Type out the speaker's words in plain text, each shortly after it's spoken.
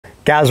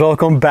Guys,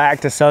 welcome back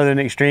to Southern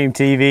Extreme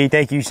TV.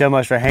 Thank you so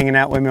much for hanging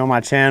out with me on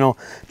my channel.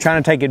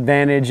 Trying to take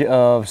advantage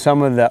of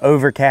some of the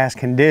overcast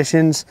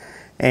conditions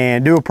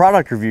and do a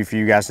product review for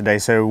you guys today.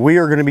 So we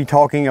are going to be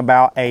talking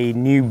about a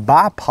new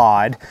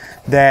bipod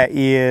that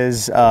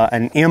is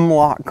an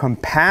M-LOK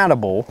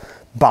compatible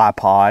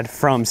bipod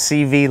from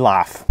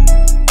CVLife.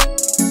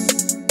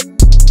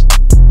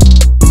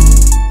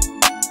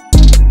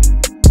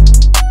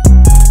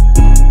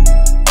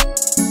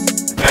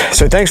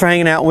 So thanks for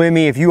hanging out with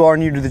me. If you are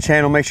new to the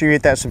channel, make sure you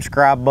hit that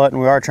subscribe button.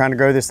 We are trying to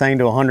grow this thing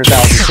to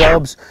 100,000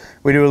 subs.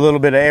 We do a little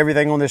bit of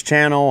everything on this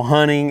channel: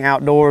 hunting,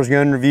 outdoors,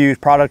 gun reviews,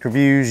 product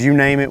reviews, you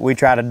name it, we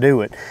try to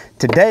do it.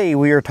 Today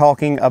we are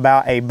talking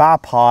about a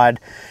bipod,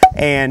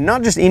 and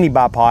not just any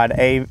bipod,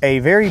 a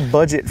very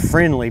budget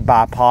friendly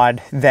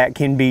bipod that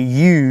can be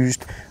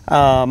used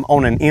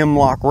on an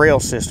M-LOK rail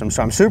system.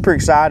 So I'm super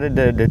excited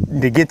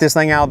to get this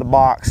thing out of the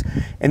box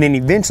and then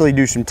eventually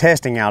do some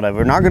testing out of it.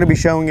 We're not going to be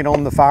showing it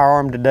on the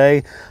firearm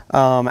today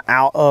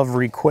out of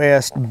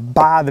request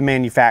by the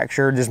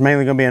manufacturer. Just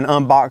mainly going to be an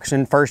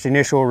unboxing, first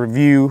initial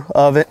review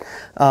of it.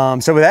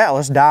 So with that,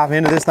 let's dive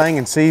into this thing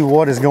and see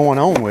what is going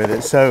on with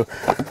it. So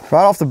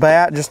right off the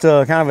bat, just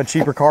a kind of a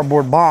cheaper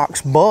cardboard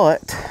box, but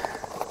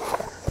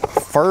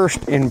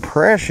first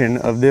impression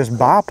of this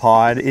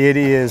bipod, it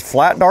is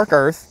flat dark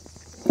earth,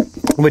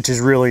 which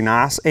is really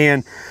nice.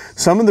 And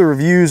some of the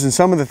reviews and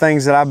some of the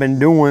things that I've been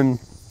doing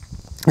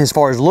as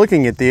far as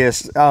looking at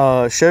this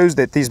shows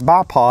that this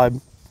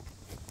bipod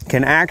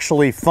can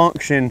actually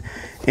function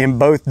in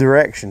both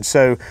directions.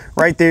 So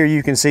right there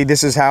you can see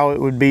this is how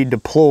it would be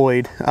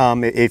deployed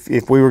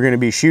if we were going to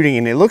be shooting,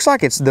 and it looks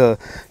like it's to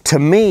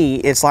me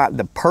it's like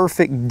the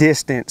perfect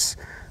distance,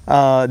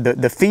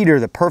 the feet are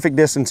the perfect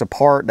distance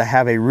apart to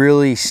have a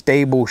really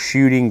stable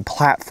shooting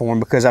platform,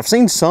 because I've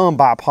seen some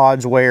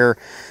bipods where,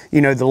 you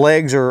know, the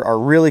legs are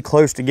really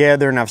close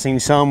together, and I've seen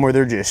some where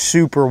they're just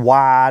super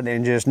wide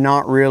and just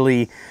not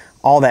really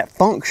all that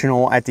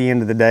functional at the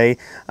end of the day.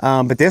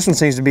 But this one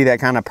seems to be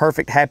that kind of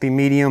perfect happy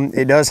medium.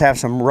 It does have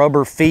some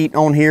rubber feet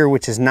on here,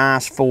 which is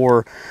nice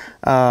for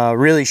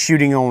really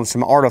shooting on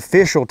some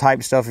artificial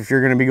type stuff if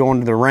you're going to be going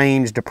to the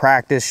range to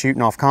practice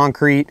shooting off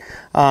concrete.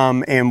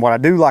 And what I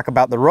do like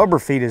about the rubber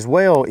feet as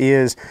well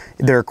is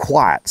they're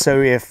quiet.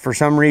 So if for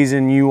some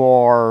reason you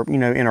are, you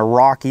know, in a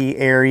rocky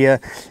area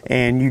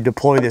and you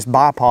deploy this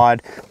bipod,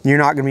 you're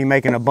not going to be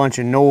making a bunch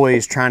of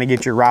noise trying to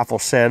get your rifle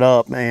set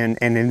up. And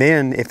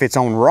then if it's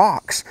on rocks,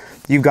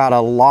 you've got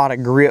a lot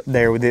of grip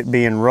there with it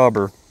being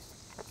rubber,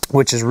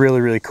 which is really,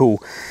 really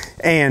cool.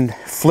 And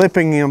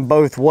flipping them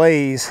both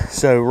ways,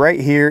 so right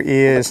here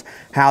is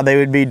how they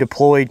would be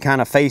deployed,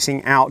 kind of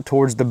facing out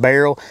towards the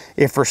barrel.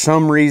 If for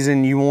some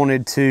reason you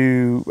wanted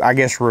to, I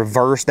guess,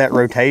 reverse that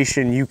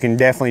rotation, you can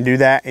definitely do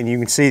that, and you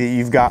can see that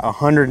you've got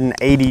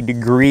 180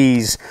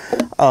 degrees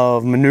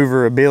of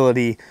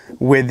maneuverability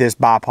with this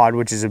bipod,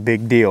 which is a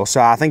big deal.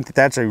 So I think that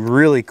that's a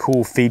really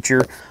cool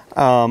feature.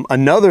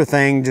 Another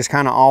thing, just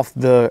kind of off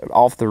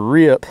the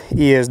rip,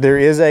 is there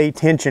is a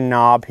tension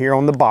knob here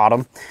on the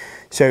bottom.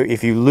 So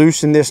if you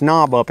loosen this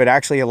knob up, it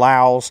actually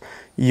allows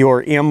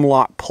your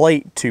M-LOK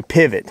plate to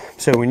pivot.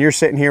 So when you're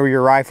sitting here with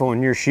your rifle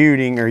and you're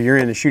shooting, or you're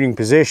in the shooting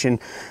position,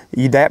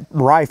 that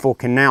rifle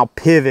can now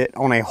pivot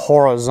on a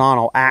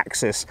horizontal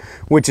axis,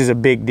 which is a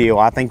big deal.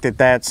 I think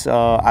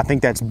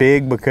that's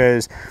big,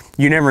 because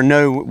you never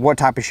know what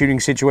type of shooting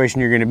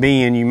situation you're going to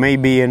be in. You may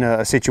be in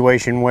a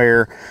situation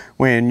where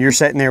when you're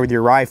sitting there with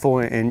your rifle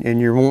and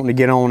you're wanting to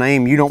get on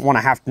aim, you don't want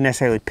to have to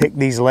necessarily pick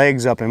these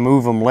legs up and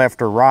move them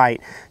left or right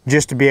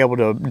just to be able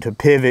to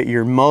pivot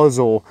your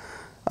muzzle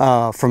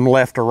from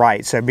left to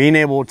right. So being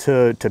able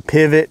to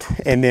pivot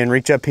and then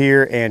reach up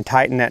here and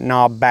tighten that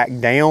knob back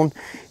down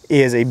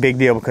is a big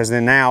deal, because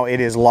then now it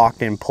is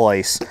locked in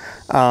place.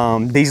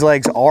 These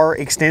legs are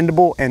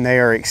extendable, and they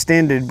are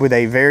extended with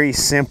a very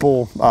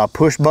simple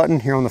push button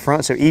here on the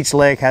front. So each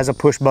leg has a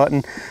push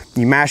button.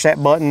 You mash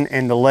that button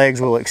and the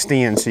legs will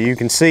extend. So you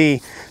can see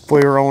if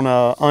we were on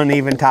a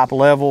uneven type of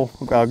level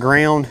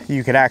ground,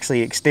 you could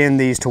actually extend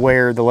these to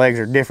where the legs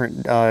are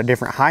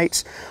different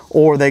heights,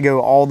 or they go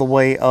all the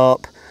way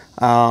up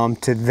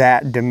to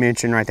that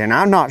dimension right there. And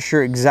I'm not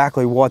sure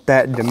exactly what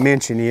that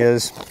dimension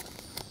is.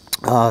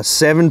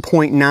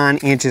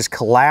 7.9 inches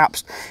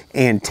collapsed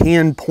and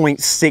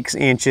 10.6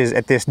 inches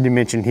at this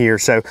dimension here.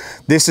 So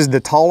this is the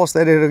tallest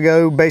that it'll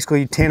go,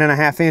 basically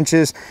 10.5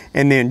 inches,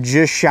 and then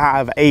just shy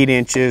of 8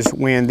 inches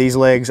when these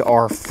legs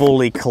are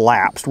fully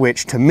collapsed,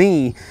 which to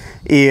me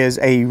is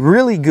a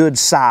really good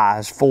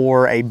size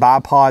for a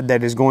bipod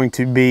that is going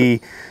to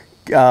be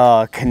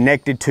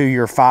connected to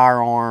your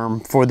firearm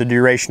for the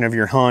duration of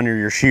your hunt or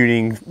your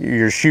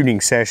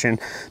shooting session.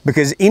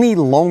 Because any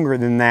longer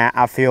than that,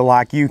 I feel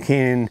like you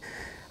can,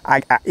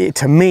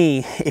 to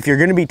me, if you're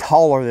going to be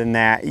taller than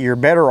that, you're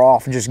better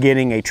off just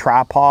getting a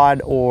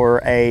tripod or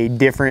a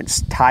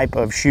different type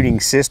of shooting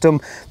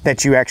system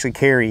that you actually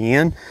carry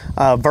in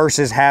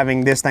versus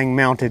having this thing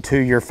mounted to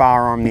your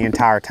firearm the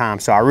entire time.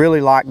 So I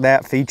really like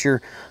that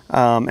feature.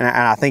 and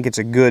I think it's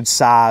a good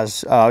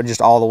size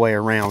just all the way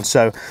around.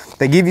 So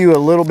they give you a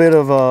little bit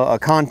of a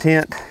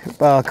content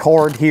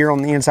card here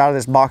on the inside of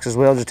this box as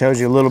well. Just tells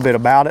you a little bit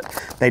about it.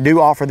 They do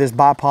offer this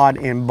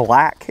bipod in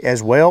black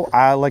as well.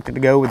 I elected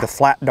to go with the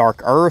flat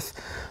dark earth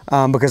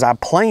because I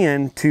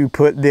plan to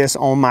put this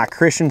on my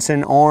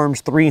Christensen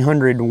Arms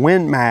 300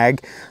 Win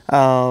Mag,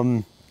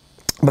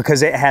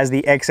 because it has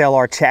the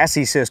XLR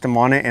chassis system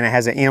on it, and it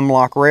has an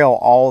M-LOK rail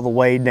all the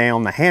way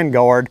down the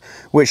handguard,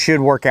 which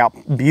should work out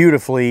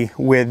beautifully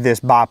with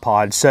this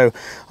bipod. So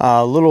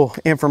a little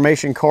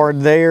information card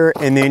there,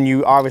 and then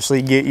you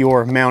obviously get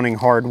your mounting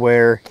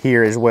hardware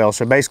here as well.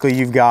 So basically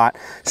you've got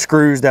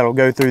screws that'll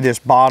go through this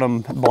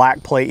bottom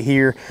black plate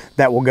here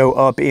that will go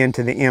up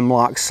into the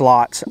M-LOK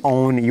slots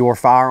on your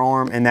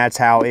firearm, and that's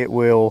how it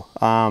will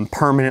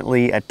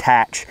permanently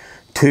attach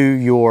to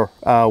your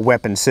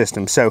weapon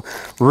system. So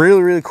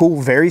really cool,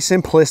 very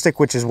simplistic,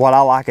 which is what I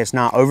like. It's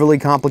not overly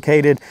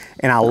complicated,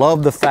 and I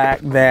love the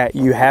fact that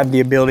you have the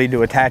ability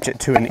to attach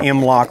it to an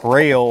M-LOK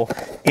rail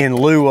in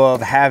lieu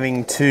of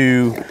having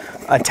to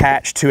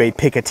attach to a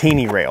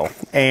Picatinny rail.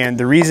 And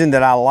the reason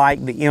that I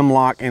like the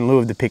M-LOK in lieu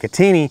of the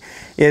Picatinny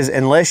is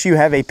unless you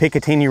have a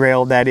Picatinny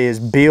rail that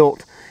is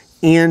built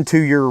into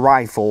your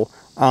rifle,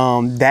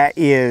 that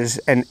is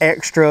an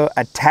extra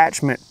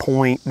attachment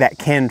point that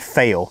can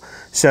fail.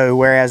 So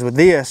whereas with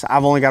this,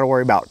 I've only got to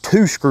worry about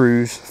 2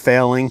 screws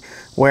failing,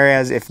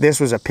 whereas if this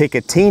was a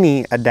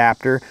Picatinny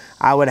adapter,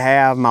 I would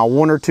have my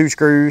 1 or 2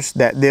 screws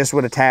that this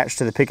would attach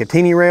to the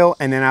Picatinny rail,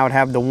 and then I would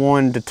have the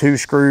 1 to 2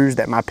 screws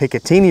that my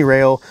Picatinny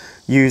rail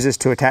uses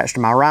to attach to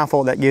my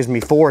rifle. That gives me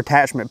 4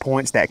 attachment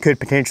points that could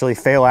potentially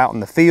fail out in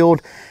the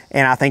field,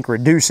 and I think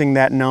reducing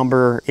that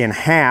number in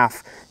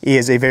half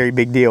is a very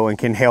big deal and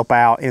can help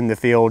out in the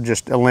field,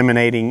 just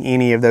eliminating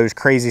any of those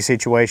crazy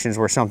situations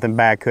where something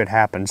bad could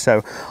happen.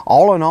 So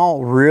all in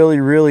all,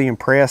 really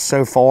impressed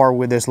so far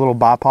with this little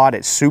bipod.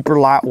 It's super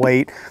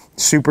lightweight,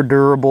 super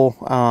durable.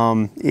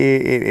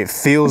 It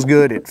feels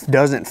good. It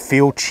doesn't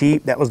feel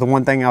cheap. That was the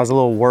one thing I was a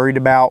little worried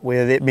about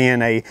with it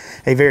being a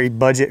very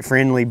budget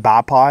friendly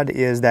bipod,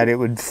 is that it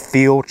would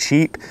feel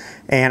cheap,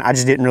 and I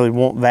just didn't really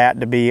want that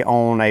to be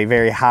on a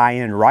very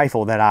high-end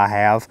rifle that I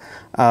have.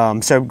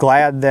 So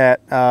glad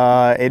that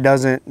it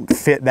doesn't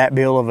fit that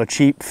bill of a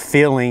cheap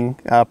feeling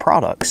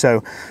product.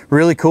 So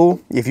really cool.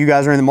 If you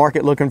guys are in the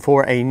market looking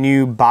for a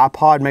new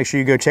bipod, make sure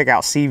you go check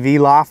out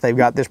CVLife. They've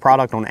got this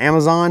product on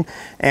Amazon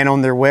and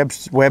on their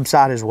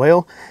website as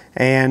well.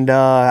 And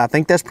I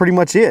think that's pretty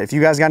much it. If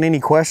you guys got any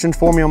questions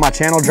for me on my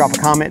channel, drop a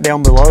comment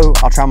down below.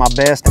 I'll try my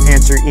best to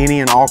answer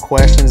any and all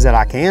questions that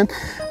I can.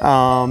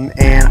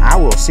 And I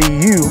will see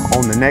you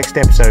on the next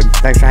episode.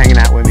 Thanks for hanging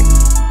out with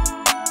me.